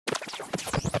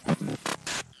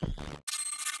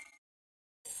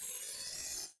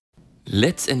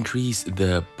Let's increase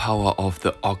the power of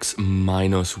the Ox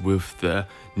Minos with the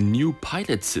new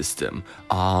pilot system.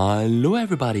 Hello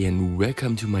everybody and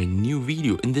welcome to my new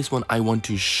video. In this one I want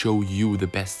to show you the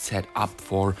best setup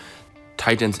for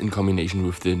Titans in combination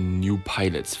with the new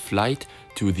pilots. Flight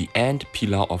to the End,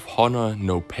 Pillar of Honor,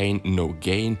 No Pain, No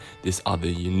Gain. These are the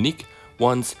unique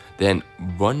ones. Then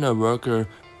Wonder Worker,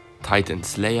 Titan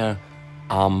Slayer,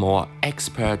 Armor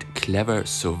Expert, Clever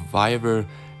Survivor,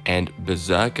 and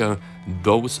Berserker.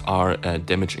 Those are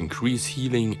damage increase,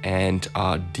 healing, and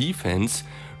defense.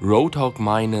 Roadhog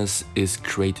minus is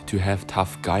great to have.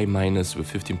 Tough Guy minus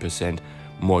with 15%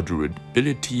 more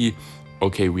durability.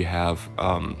 Okay, we have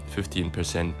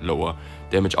 15% lower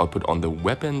damage output on the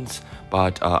weapons,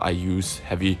 but I use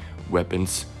heavy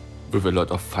weapons with a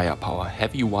lot of firepower.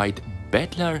 Heavy White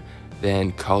Battler,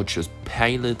 then Courageous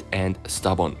Pilot and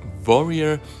Stubborn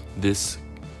Warrior. This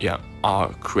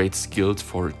are great skills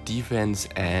for defense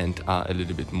and a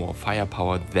little bit more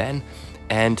firepower then.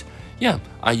 And yeah,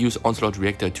 I use Onslaught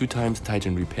Reactor 2 times,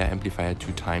 Titan Repair Amplifier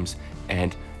 2 times,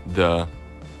 and the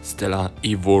Stellar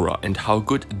Evora. And how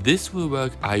good this will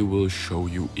work I will show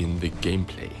you in the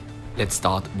gameplay. Let's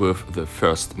start with the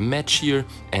first match here,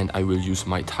 and I will use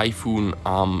my Typhoon,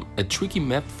 a tricky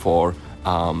map for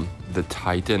the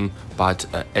Titan, but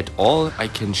at all I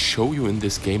can show you in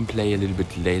this gameplay a little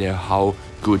bit later how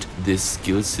good this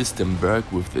skill system work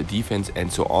with the defense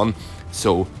and so on,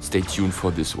 so stay tuned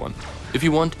for this one. If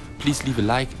you want, please leave a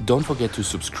like, don't forget to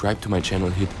subscribe to my channel,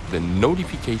 hit the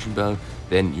notification bell,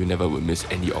 then you never will miss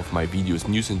any of my videos,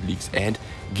 news and leaks and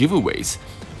giveaways.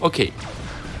 Okay,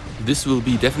 this will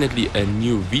be definitely a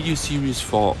new video series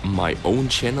for my own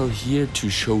channel here to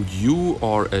show you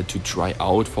or to try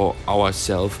out for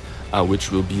ourselves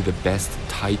which will be the best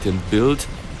Titan build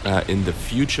in the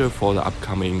future for the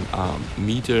upcoming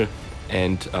meter.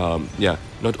 And yeah,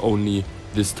 not only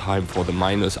this time for the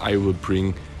Minos, I will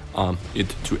bring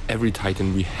it to every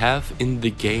Titan we have in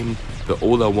the game, the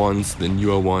older ones, the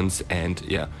newer ones, and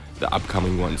yeah, the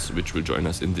upcoming ones which will join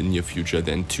us in the near future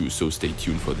then too, so stay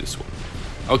tuned for this one.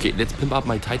 Okay, let's pimp up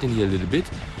my Titan here a little bit.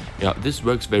 Yeah, this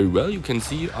works very well. You can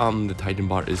see the Titan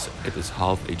bar is at its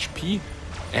half HP,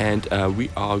 and we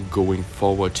are going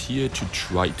forward here to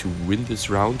try to win this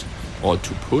round or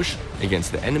to push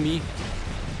against the enemy.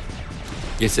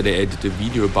 Yesterday I did a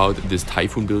video about this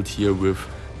Typhoon build here with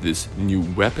this new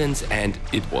weapons, and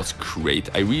it was great.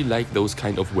 I really like those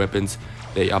kind of weapons.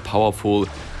 They are powerful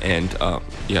and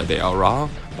yeah, they are rare,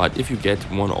 but if you get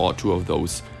one or two of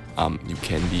those, you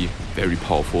can be very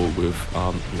powerful with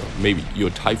you know, maybe your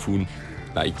Typhoon,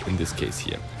 like in this case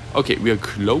here. Okay, we are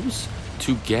close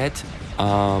to get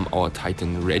our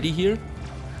Titan ready here.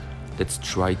 Let's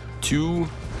try to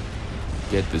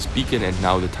get this beacon, and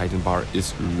now the Titan bar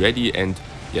is ready, and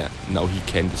yeah, now he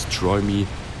can destroy me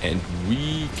and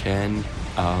we can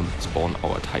spawn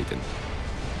our Titan.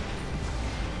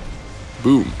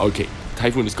 Boom. Okay,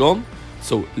 Typhoon is gone,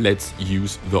 so let's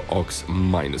use the Ox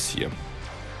Minus here.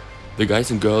 The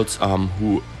guys and girls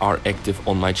who are active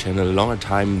on my channel a longer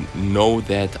time know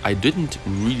that I didn't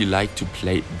really like to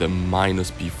play the Minos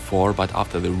before, but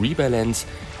after the rebalance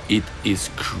it is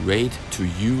great to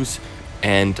use,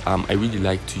 and I really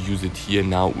like to use it here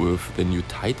now with the new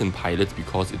Titan pilots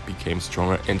because it became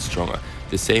stronger and stronger.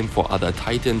 The same for other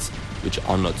Titans which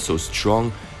are not so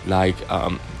strong, like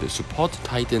the support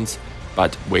Titans,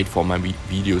 but wait for my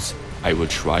videos, I will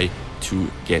try to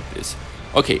get this.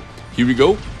 Okay, here we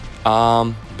go.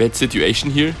 Bad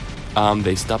situation here.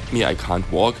 They stopped me, I can't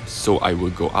walk, so I will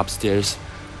go upstairs.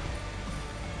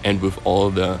 And with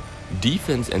all the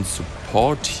defense and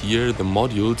support here, the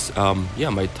modules, yeah,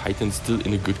 my Titan's still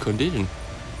in a good condition.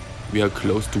 We are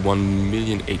close to 1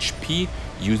 million HP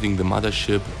using the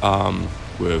mothership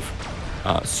with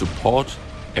support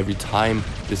every time.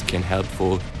 This can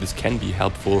be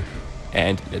helpful,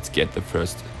 and let's get the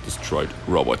first destroyed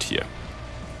robot here.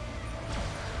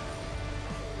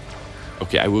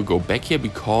 Okay, I will go back here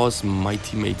because my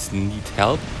teammates need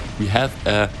help. We have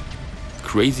a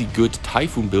crazy good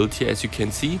Typhoon build here, as you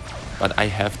can see, but I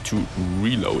have to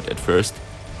reload at first,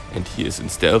 and he is in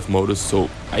stealth modus, so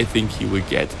I think he will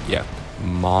get, yeah,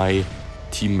 my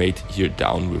teammate here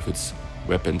down with its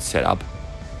weapon setup.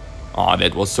 Ah,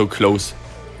 that was so close.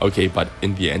 Okay, but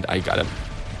in the end I got him.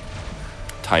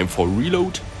 Time for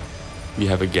reload. We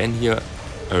have again here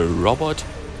a robot.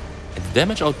 The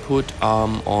damage output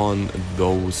on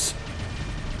those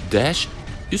dash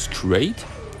is great.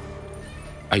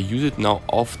 I use it now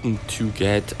often to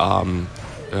get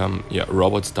yeah,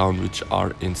 robots down which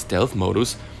are in stealth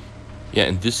modus. Yeah,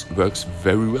 and this works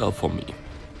very well for me.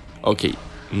 Okay,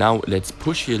 Now let's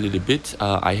push here a little bit.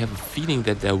 I have a feeling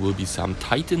that there will be some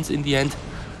titans in the end.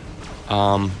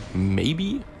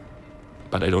 Maybe,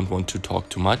 but I don't want to talk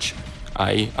too much.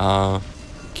 I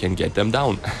can get them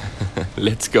down.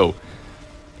 Let's go.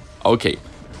 Okay.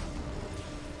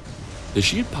 The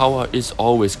shield power is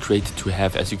always great to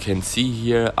have. As you can see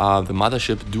here, the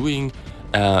mothership doing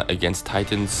against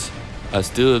titans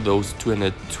still those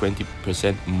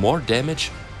 220% more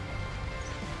damage.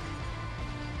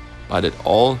 But at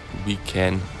all, we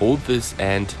can hold this,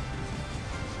 and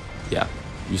yeah,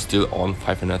 we're still on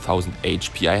 500,000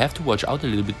 HP. I have to watch out a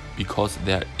little bit because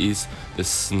there is the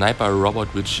sniper robot,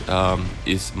 which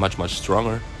is much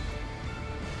stronger.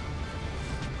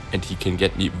 And he can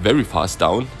get me very fast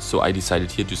down, so I decided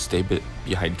here to stay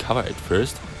behind cover at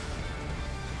first.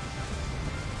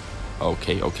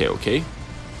 Okay.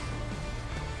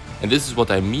 And this is what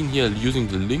I mean here, using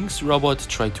the Lynx robot,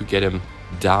 try to get him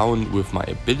down with my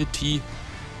ability.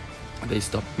 They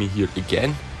stopped me here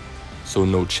again, so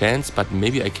no chance, but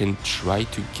maybe I can try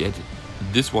to get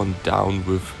this one down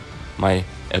with my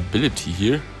ability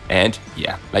here. And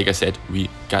yeah, like I said, we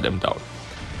got him down.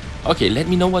 Okay, let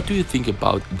me know what do you think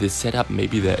about this setup.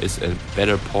 Maybe there is a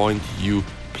better point you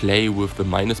play with the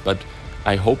Minos, but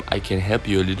I hope I can help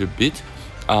you a little bit,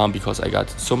 because I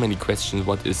got so many questions.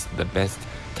 What is the best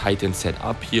Titan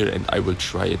setup here? And I will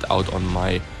try it out on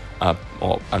my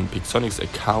on Pixonic's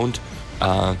account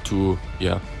to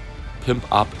pimp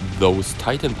up those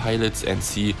Titan pilots and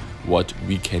see what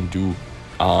we can do,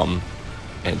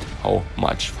 and how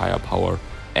much firepower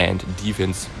and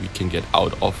defense we can get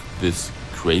out of this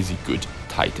crazy good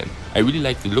Titan. I really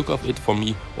like the look of it. For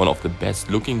me, one of the best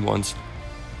looking ones.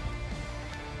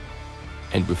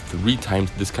 And with 3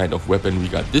 times this kind of weapon, we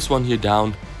got this one here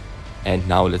down. And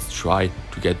now let's try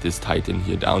to get this Titan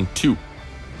here down too.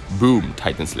 Boom,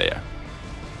 Titan Slayer.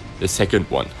 The second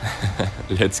one.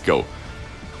 Let's go.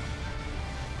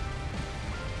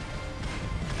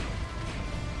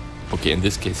 Okay, in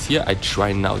this case here, I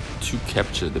try now to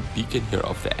capture the beacon here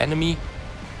of the enemy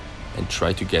and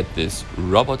try to get this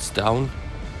robots down.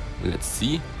 Let's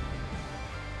see.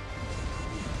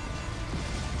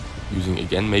 Using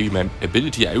again maybe my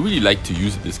ability. I really like to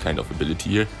use this kind of ability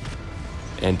here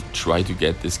and try to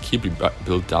get this key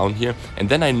build down here. And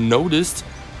then I noticed,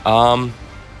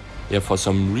 for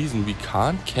some reason we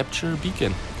can't capture a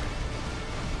beacon.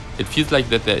 It feels like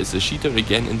that there is a cheater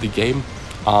again in the game.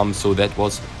 So that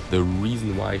was the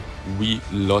reason why we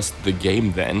lost the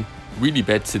game then. Really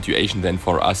bad situation then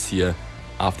for us here.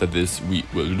 After this we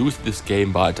will lose this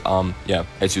game, but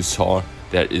as you saw,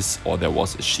 there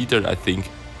was a cheater, I think,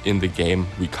 in the game.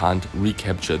 We can't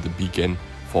recapture the beacon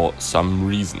for some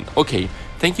reason. Okay,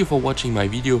 thank you for watching my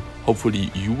video. Hopefully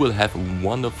you will have a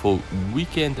wonderful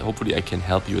weekend. Hopefully I can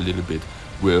help you a little bit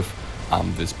with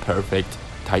this perfect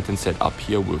Titan setup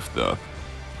here with the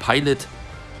pilot.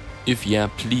 If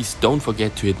please don't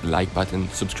forget to hit the like button,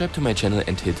 subscribe to my channel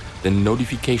and hit the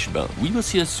notification bell. We will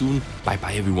see you soon. Bye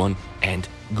bye everyone, and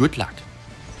good luck.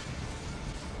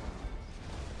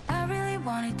 I really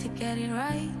wanted to get it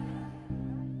right,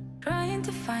 trying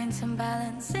to find some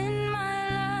balance in my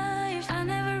life. I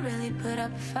never really put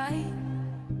up a fight,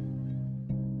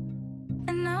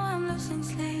 and now I'm losing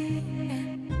sleep.